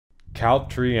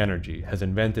KalpTree Energy has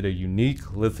invented a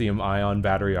unique lithium-ion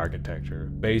battery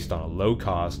architecture based on a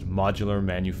low-cost, modular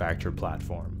manufacture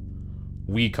platform.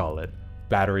 We call it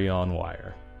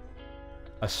battery-on-wire.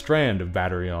 A strand of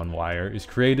battery-on-wire is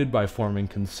created by forming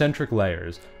concentric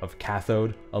layers of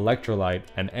cathode, electrolyte,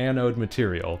 and anode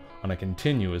material on a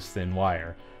continuous thin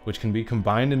wire, which can be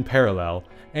combined in parallel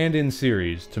and in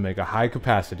series to make a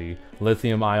high-capacity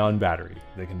lithium-ion battery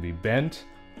that can be bent,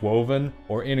 woven,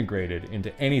 or integrated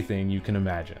into anything you can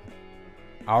imagine.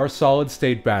 Our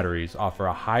solid-state batteries offer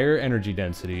a higher energy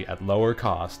density at lower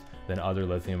cost than other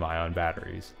lithium-ion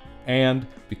batteries. And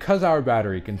because our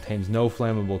battery contains no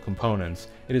flammable components,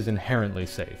 it is inherently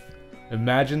safe.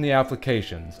 Imagine the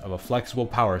applications of a flexible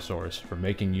power source for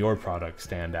making your product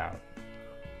stand out.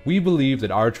 We believe that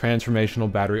our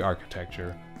transformational battery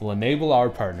architecture will enable our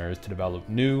partners to develop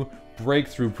new,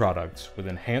 breakthrough products with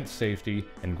enhanced safety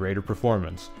and greater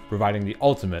performance, providing the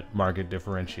ultimate market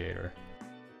differentiator.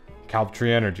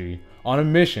 KalpTree Energy, on a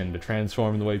mission to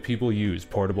transform the way people use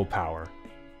portable power.